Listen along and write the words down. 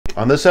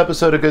On this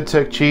episode of Good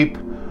Tech Cheap,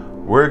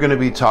 we're going to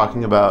be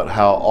talking about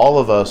how all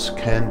of us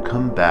can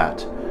combat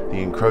the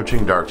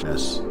encroaching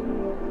darkness.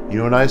 You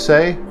know what I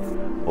say?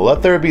 Well,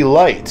 let there be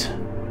light.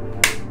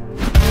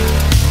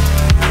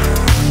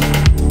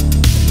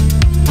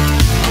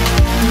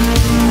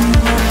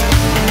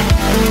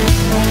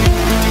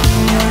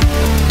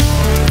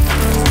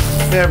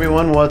 Hey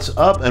everyone, what's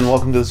up? And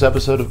welcome to this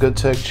episode of Good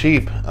Tech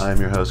Cheap. I'm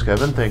your host,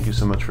 Kevin. Thank you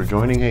so much for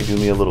joining. Hey, do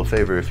me a little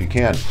favor if you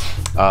can.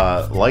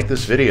 Like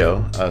this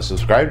video,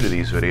 subscribe to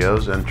these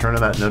videos, and turn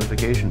on that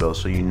notification bell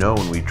so you know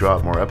when we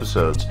drop more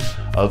episodes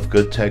of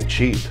Good Tech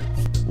Cheap.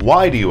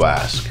 Why do you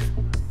ask?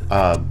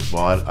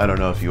 Well, I don't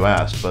know if you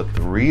asked, but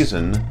the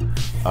reason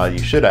you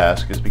should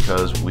ask is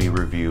because we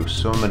review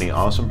so many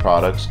awesome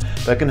products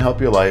that can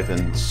help your life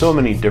in so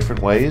many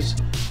different ways,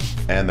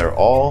 and they're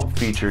all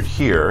featured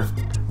here,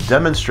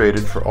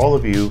 demonstrated for all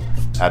of you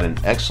at an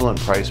excellent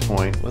price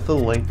point with a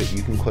link that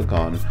you can click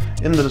on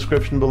in the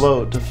description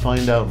below to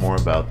find out more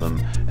about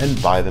them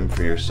and buy them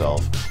for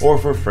yourself or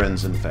for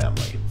friends and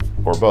family,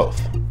 or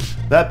both.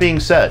 That being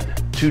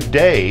said,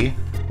 today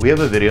we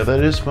have a video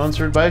that is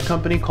sponsored by a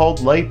company called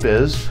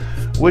Lightbiz,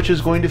 which is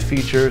going to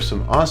feature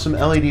some awesome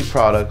LED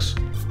products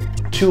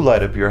to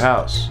light up your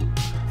house.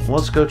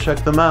 Let's go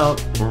check them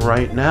out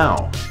right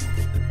now.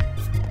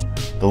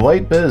 The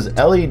Lightbiz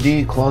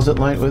LED closet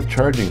light with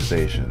charging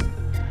station.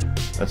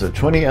 That's a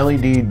 20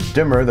 LED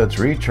dimmer that's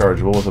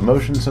rechargeable with a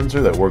motion sensor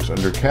that works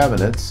under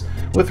cabinets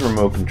with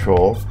remote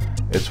control.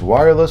 It's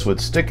wireless with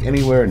stick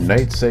anywhere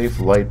night safe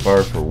light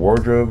bar for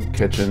wardrobe,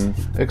 kitchen,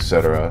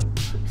 etc.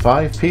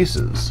 5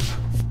 pieces.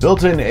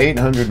 Built-in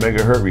 800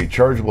 MHz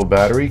rechargeable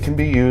battery can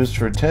be used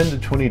for 10 to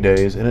 20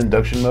 days in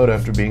induction mode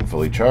after being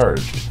fully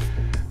charged.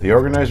 The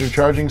organizer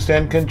charging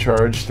stand can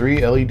charge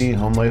 3 LED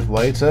home life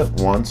lights at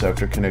once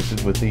after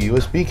connected with the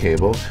USB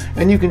cable,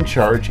 and you can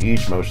charge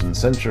each motion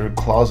sensor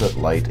closet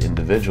light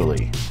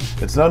individually.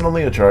 It's not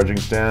only a charging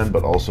stand,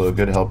 but also a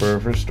good helper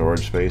for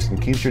storage space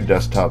and keeps your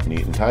desktop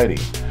neat and tidy.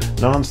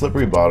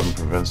 Non-slippery bottom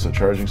prevents the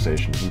charging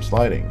station from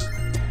sliding.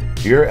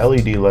 Your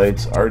LED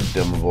lights are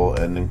dimmable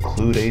and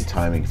include a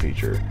timing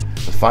feature.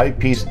 The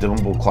 5-piece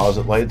dimmable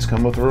closet lights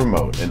come with a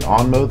remote. In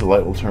on mode, the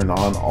light will turn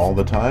on all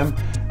the time,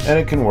 and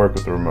it can work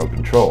with the remote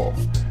control.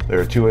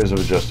 There are 2 ways of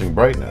adjusting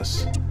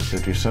brightness: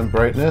 50%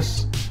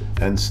 brightness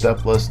and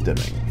stepless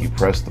dimming. You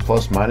press the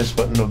plus/minus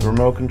button of the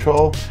remote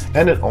control,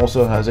 and it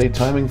also has a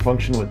timing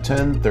function with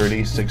 10,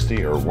 30,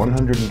 60, or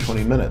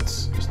 120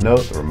 minutes. Just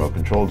note, the remote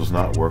control does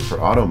not work for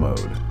auto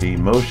mode. The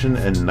motion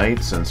and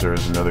night sensor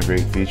is another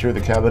great feature.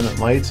 The cabinet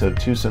lights have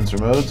 2 sensor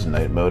modes,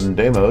 night mode and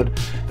day mode.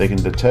 They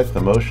can detect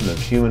the motion of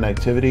human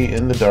activity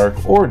in the dark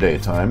or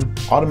daytime,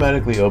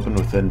 automatically open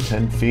within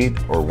 10 feet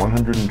or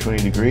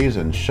 120 degrees,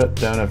 and shut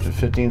down after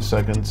 15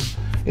 seconds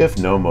if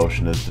no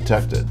motion is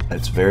detected.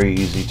 It's very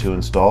easy to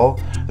install.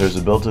 There's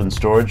a built-in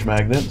storage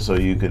magnet so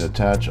you can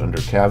attach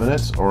under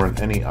cabinets or on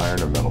any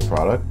iron or metal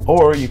product,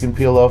 or you can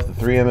peel off the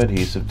 3M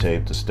adhesive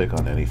tape to stick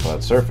on any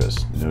flat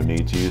surface. No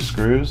need to use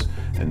screws,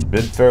 and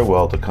bid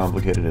farewell to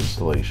complicated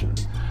installation.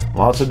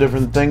 Lots of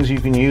different things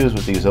you can use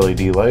with these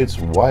LED lights,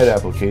 wide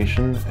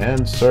application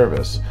and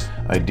service.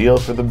 Ideal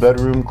for the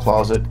bedroom,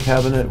 closet,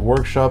 cabinet,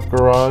 workshop,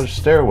 garage,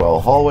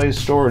 stairwell, hallway,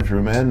 storage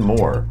room, and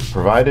more.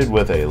 Provided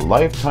with a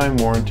lifetime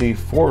warranty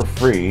for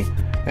free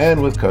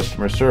and with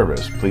customer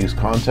service. Please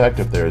contact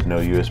if there is no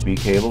USB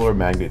cable or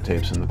magnet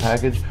tapes in the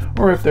package,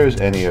 or if there's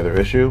any other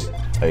issue,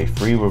 a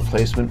free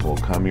replacement will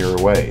come your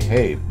way.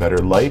 Hey, better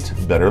light,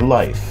 better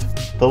life.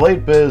 The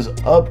Lightbiz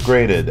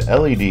upgraded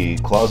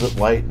LED closet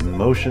light and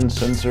motion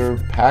sensor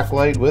pack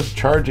light with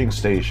charging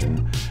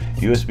station,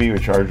 USB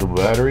rechargeable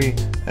battery,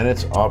 and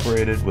it's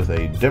operated with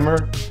a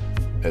dimmer.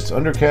 It's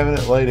under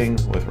cabinet lighting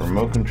with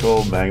remote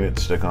control magnet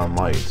stick-on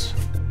lights.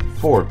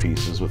 4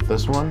 pieces with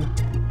this one.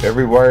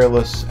 Every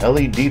wireless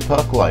LED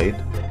puck light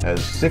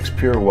has 6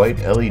 pure white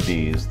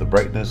LEDs. The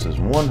brightness is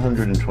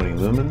 120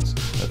 lumens.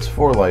 That's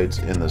 4 lights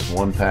in this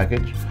one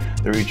package.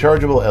 The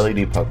rechargeable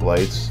LED puck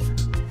lights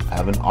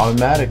have an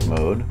automatic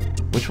mode,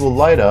 which will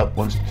light up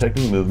once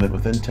detecting movement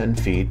within 10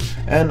 feet,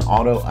 and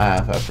auto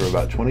off after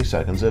about 20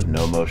 seconds if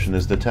no motion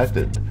is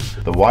detected.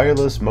 The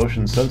wireless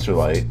motion sensor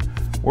light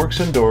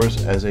works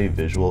indoors as a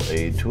visual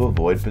aid to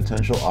avoid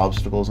potential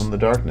obstacles in the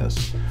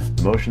darkness.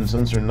 The motion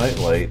sensor night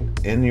light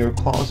in your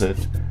closet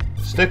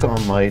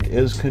stick-on light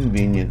is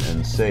convenient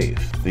and safe.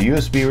 The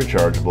USB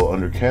rechargeable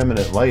under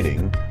cabinet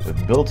lighting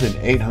with built-in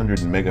 800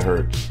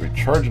 MHz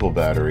rechargeable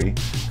battery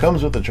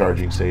comes with a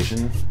charging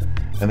station,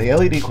 and the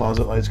LED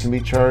closet lights can be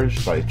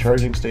charged by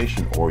charging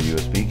station or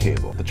USB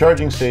cable. The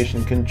charging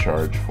station can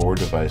charge 4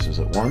 devices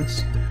at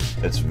once.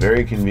 It's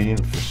very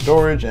convenient for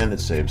storage and it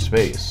saves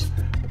space.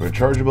 The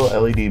rechargeable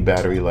LED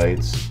battery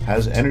lights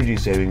has energy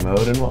saving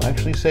mode and will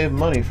actually save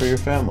money for your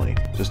family.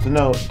 Just a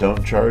note,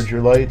 don't charge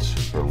your lights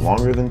for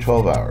longer than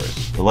 12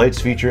 hours. The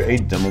lights feature a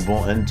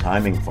dimmable and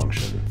timing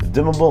function. The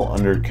dimmable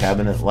under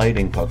cabinet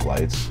lighting puck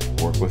lights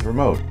work with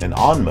remote. In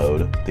on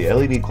mode, the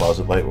LED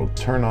closet light will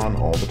turn on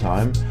all the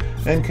time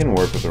and can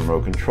work with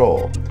remote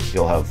control.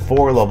 You'll have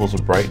 4 levels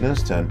of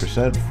brightness: 10%,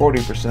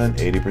 40%,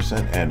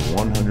 80%, and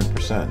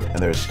 100%. And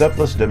there's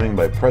stepless dimming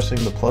by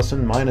pressing the plus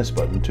and minus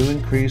button to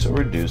increase or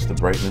reduce the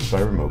brightness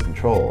by remote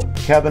control.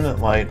 The cabinet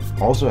light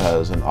also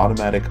has an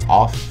automatic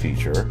off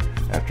feature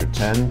after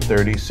 10,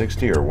 30,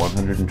 60, or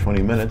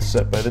 120 minutes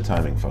set by the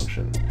timing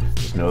function.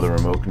 Just know the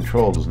remote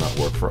control does not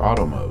work for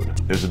auto mode.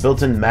 There's a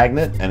built-in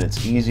magnet and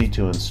it's easy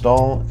to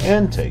install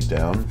and take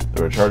down.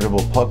 The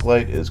rechargeable puck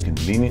light is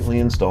conveniently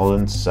installed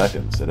in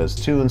seconds. It has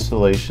 2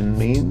 installation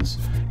means.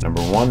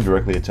 Number 1,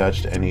 directly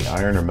attached to any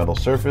iron or metal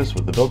surface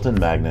with the built-in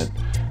magnet.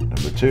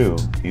 Number 2,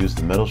 use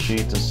the metal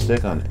sheet to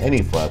stick on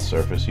any flat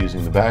surface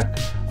using the back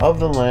of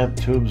the lamp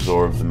to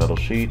absorb the metal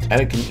sheet,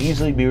 and it can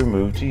easily be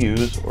removed to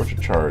use or to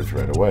charge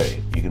right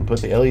away. You can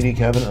put the LED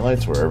cabinet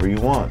lights wherever you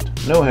want.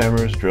 No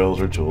hammers,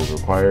 drills, or tools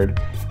required.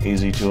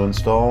 Easy to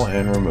install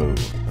and remove.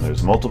 And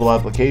there's multiple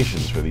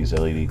applications for these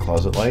LED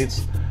closet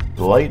lights.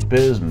 The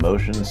Lightbiz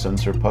motion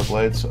sensor puck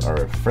lights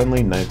are a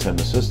friendly nighttime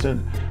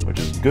assistant, which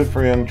is good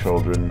for young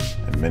children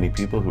and many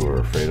people who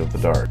are afraid of the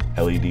dark.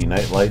 LED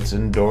night lights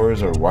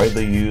indoors are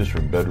widely used for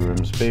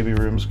bedrooms, baby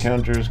rooms,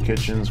 counters,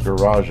 kitchens,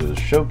 garages,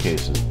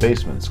 showcases,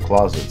 basements,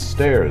 closets,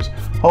 stairs,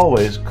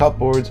 hallways,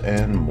 cupboards,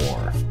 and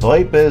more. The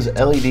Lightbiz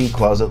LED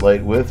closet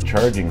light with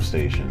charging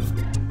station.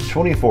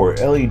 24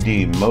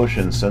 LED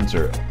motion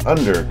sensor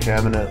under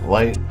cabinet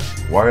light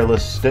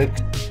wireless stick.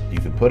 You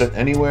can put it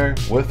anywhere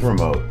with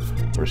remote.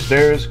 For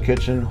stairs,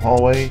 kitchen,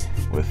 hallway,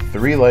 with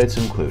 3 lights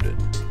included.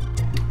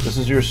 This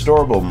is your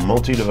storable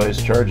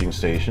multi-device charging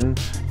station.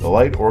 The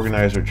light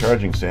organizer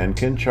charging stand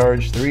can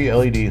charge 3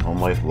 LED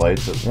home life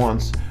lights at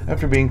once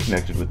after being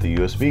connected with the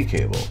USB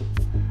cable.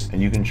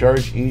 And you can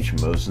charge each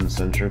motion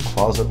sensor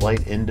closet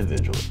light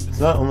individually. It's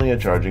not only a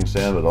charging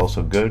stand, but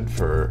also good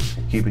for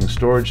keeping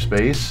storage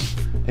space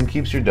and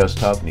keeps your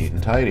desktop neat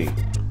and tidy.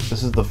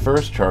 This is the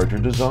first charger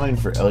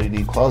designed for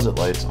LED closet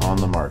lights on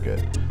the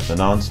market. The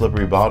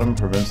non-slippery bottom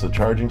prevents the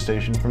charging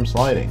station from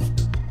sliding.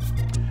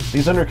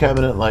 These under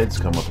cabinet lights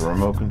come with a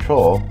remote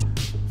control,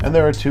 and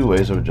there are 2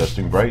 ways of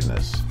adjusting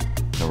brightness.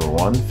 Number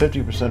 1,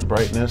 50%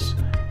 brightness.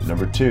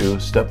 Number 2,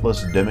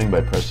 stepless dimming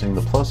by pressing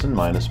the plus and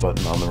minus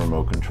button on the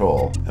remote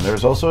control. And there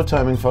is also a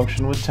timing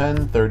function with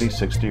 10, 30,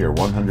 60, or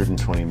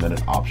 120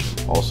 minute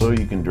option. Also,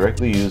 you can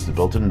directly use the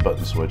built-in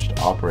button switch to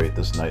operate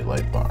this night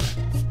light bar.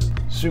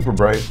 Super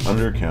bright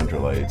under counter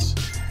lights.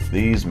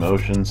 These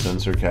motion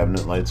sensor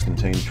cabinet lights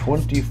contain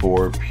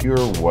 24 pure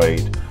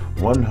white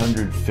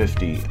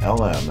 150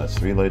 LM, that's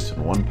 3 lights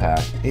in 1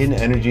 pack, in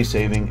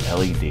energy-saving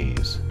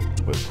LEDs.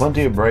 With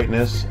plenty of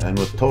brightness and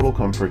with total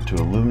comfort to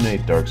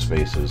illuminate dark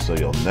spaces so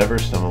you'll never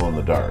stumble in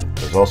the dark.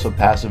 There's also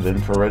passive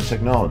infrared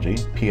technology,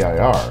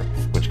 PIR,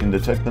 which can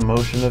detect the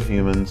motion of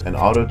humans and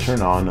auto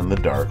turn on in the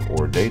dark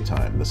or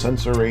daytime. The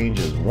sensor range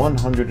is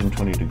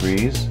 120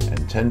 degrees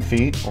and 10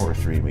 feet or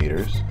 3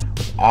 meters,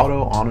 with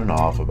auto on and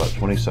off about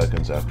 20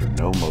 seconds after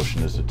no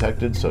motion is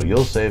detected, so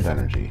you'll save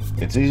energy.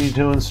 It's easy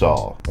to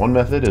install. One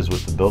method is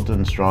with the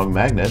built-in strong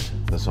magnet.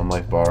 The Sun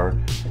Life bar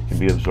can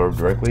be absorbed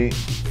directly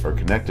or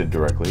connected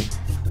directly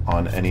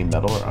on any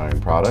metal or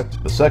iron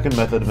product. The second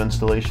method of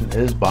installation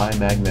is by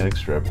magnetic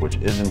strip, which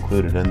is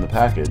included in the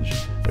package.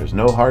 There's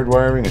no hard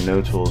wiring and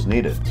no tools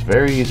needed. It's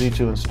very easy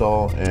to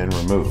install and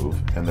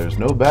remove, and there's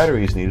no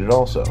batteries needed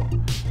also.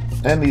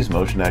 And these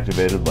motion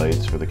activated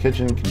lights for the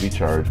kitchen can be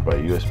charged by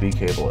USB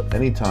cable at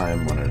any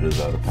time when it is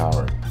out of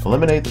power.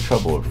 Eliminate the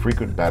trouble of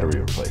frequent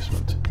battery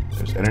replacement.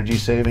 There's energy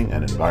saving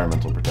and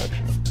environmental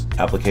protection.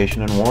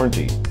 Application and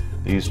warranty.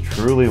 These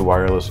truly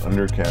wireless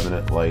under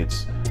cabinet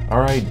lights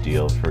are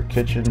ideal for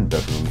kitchen,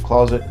 bedroom,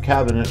 closet,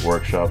 cabinet,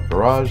 workshop,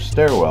 garage,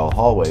 stairwell,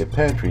 hallway,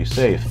 pantry,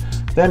 safe,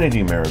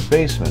 vanity mirror,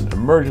 basement,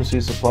 emergency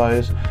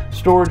supplies,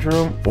 storage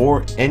room,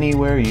 or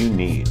anywhere you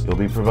need. You'll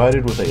be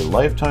provided with a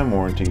lifetime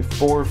warranty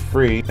for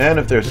free, and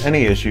if there's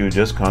any issue,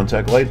 just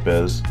contact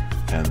Lightbiz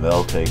and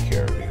they'll take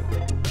care of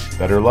you.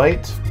 Better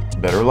light,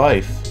 better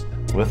life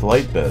with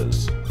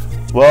Lightbiz.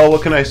 Well,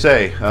 what can I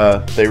say?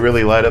 They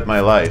really light up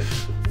my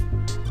life.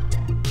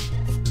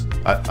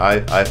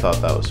 I thought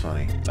that was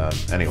funny.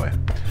 Anyway,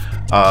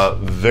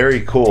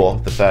 very cool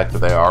the fact that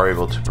they are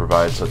able to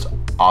provide such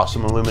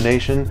awesome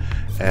illumination,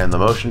 and the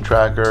motion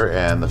tracker,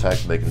 and the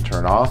fact that they can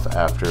turn off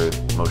after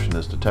motion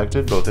is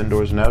detected, both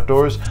indoors and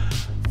outdoors.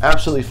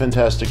 Absolutely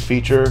fantastic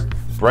feature.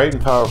 Bright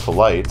and powerful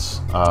lights.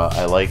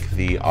 I like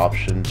the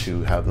option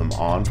to have them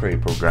on for a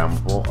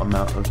programmable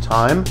amount of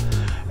time,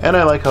 and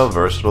I like how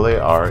versatile they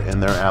are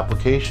in their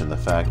application. The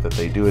fact that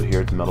they do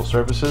adhere to metal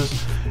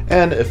surfaces,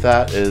 and if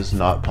that is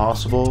not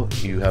possible,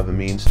 you have a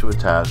means to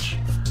attach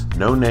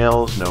no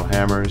nails, no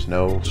hammers,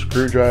 no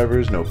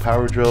screwdrivers, no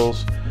power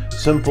drills.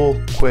 Simple,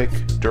 quick,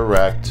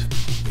 direct,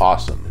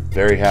 awesome.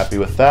 Very happy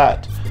with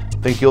that.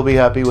 Think you'll be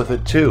happy with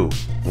it too.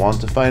 Want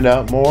to find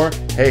out more?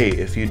 Hey,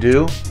 if you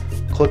do,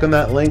 click on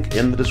that link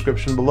in the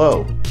description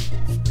below.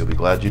 You'll be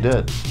glad you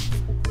did.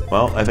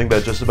 Well, I think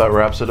that just about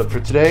wraps it up for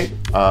today.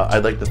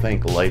 I'd like to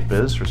thank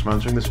Lightbiz for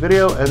sponsoring this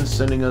video and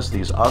sending us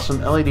these awesome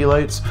LED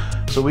lights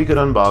so we could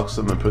unbox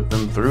them and put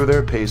them through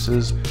their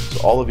paces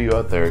so all of you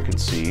out there could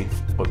see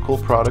what cool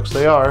products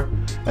they are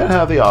and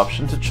have the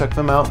option to check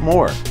them out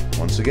more.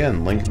 Once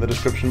again, link in the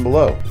description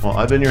below. Well,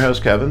 I've been your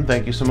host, Kevin.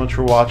 Thank you so much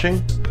for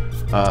watching.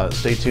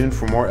 Stay tuned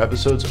for more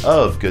episodes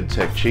of Good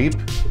Tech Cheap.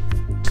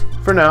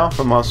 For now,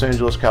 from Los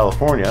Angeles,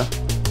 California,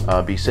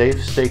 be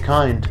safe, stay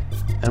kind,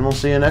 and we'll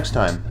see you next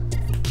time.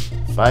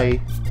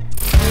 Bye.